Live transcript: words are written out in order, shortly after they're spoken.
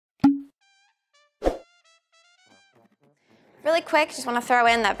Really quick, just want to throw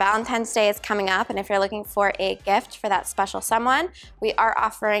in that Valentine's Day is coming up, and if you're looking for a gift for that special someone, we are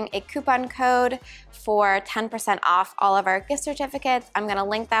offering a coupon code for 10% off all of our gift certificates. I'm going to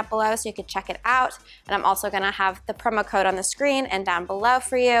link that below so you can check it out, and I'm also going to have the promo code on the screen and down below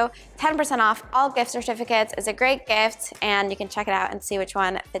for you. 10% off all gift certificates is a great gift, and you can check it out and see which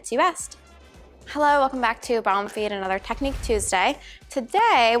one fits you best. Hello, welcome back to Ballroom Feed, another Technique Tuesday.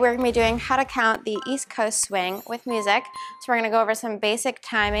 Today, we're gonna be doing how to count the East Coast swing with music. So we're gonna go over some basic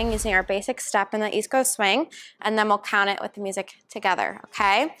timing using our basic step in the East Coast swing, and then we'll count it with the music together,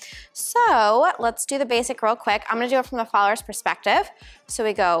 okay? So let's do the basic real quick. I'm gonna do it from the follower's perspective. So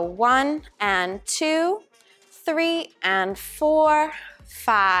we go 1 and 2, 3 and 4,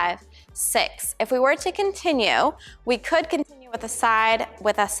 5, 6. If we were to continue, we could continue with a side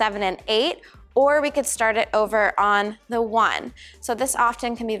with a 7 and 8, or we could start it over on the 1. So this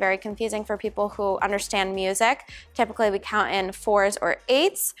often can be very confusing for people who understand music. Typically we count in 4s or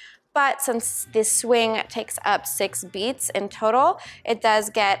 8s, but since this swing takes up 6 beats in total, it does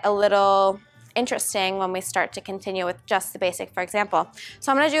get a little interesting when we start to continue with just the basic, for example.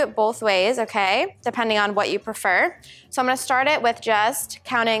 So I'm gonna do it both ways, okay, depending on what you prefer. So I'm gonna start it with just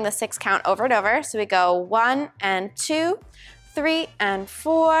counting the 6 count over and over. So we go 1 and 2, 3 and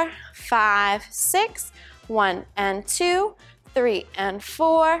 4, 5, 6, 1 and 2, 3 and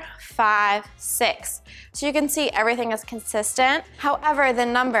 4, 5, 6. So you can see everything is consistent. However, the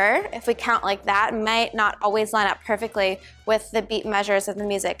number, if we count like that, might not always line up perfectly with the beat measures of the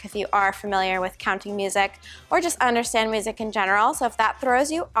music if you are familiar with counting music or just understand music in general. So if that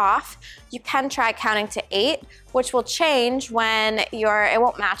throws you off, you can try counting to 8, which will change when it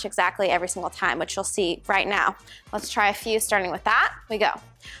won't match exactly every single time, which you'll see right now. Let's try a few starting with that. We go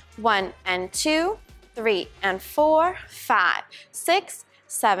 1 and 2, 3 and 4, 5, 6,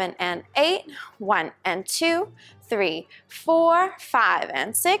 7 and 8, 1 and 2, 3, 4, 5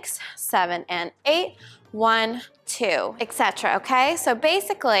 and 6, 7 and 8, 1, 2, etc. Okay, so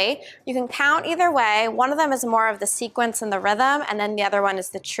basically you can count either way. One of them is more of the sequence and the rhythm, and then the other one is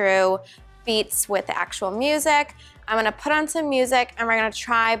the true beats with the actual music. I'm gonna put on some music and we're gonna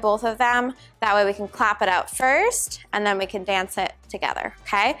try both of them. That way we can clap it out first and then we can dance it together,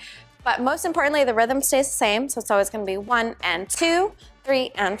 okay? But most importantly, the rhythm stays the same, so it's always gonna be 1 and 2,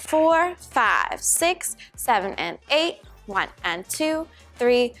 3 and 4, 5, 6, 7 and 8, 1 and 2,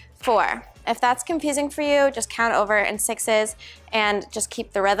 3, 4. If that's confusing for you, just count over in 6s and just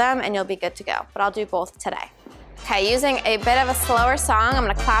keep the rhythm and you'll be good to go. But I'll do both today. Okay, using a bit of a slower song, I'm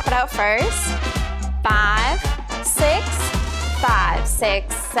gonna clap it out first. 5, 6, 5,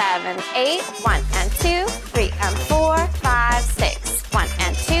 6, 7, 8, 1 and 2, 3 and 4, 5, 6, 1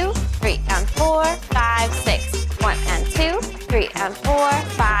 and 2, 3 and 4, 5, 6, 1 and 2, 3 and 4,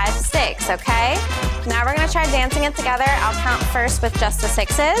 5, 6, okay? Now we're gonna try dancing it together. I'll count first with just the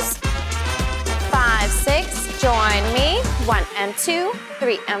 6s. 5, 6, join me. 1 and 2,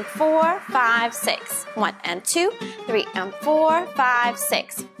 3 and 4, 5, 6. 1 and 2, 3 and 4, 5,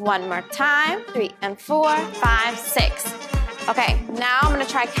 6. One more time. 3 and 4, 5, 6. Okay, now I'm gonna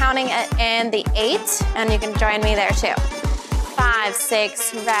try counting it in the 8, and you can join me there too. 5,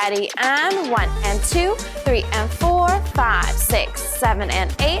 6, ready, and 1 and 2, 3 and 4, 5, 6, 7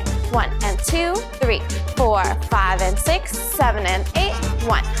 and 8, 1 and 2, 3, 4, 5 and 6, 7 and 8,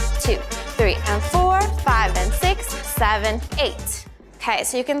 1, 2, 3 and 4, 5 and 6, 7, 8. Okay,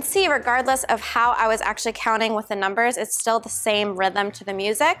 so you can see regardless of how I was actually counting with the numbers, it's still the same rhythm to the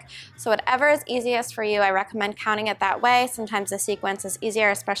music. So whatever is easiest for you, I recommend counting it that way. Sometimes the sequence is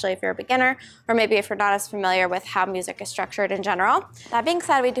easier, especially if you're a beginner, or maybe if you're not as familiar with how music is structured in general. That being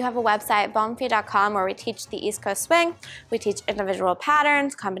said, we do have a website, ballroomfeed.com, where we teach the East Coast swing. We teach individual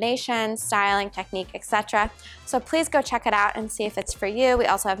patterns, combinations, styling, technique, etc. So please go check it out and see if it's for you. We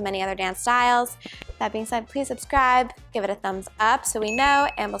also have many other dance styles. That being said, please subscribe, give it a thumbs up so we know,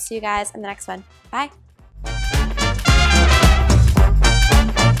 and we'll see you guys in the next one. Bye.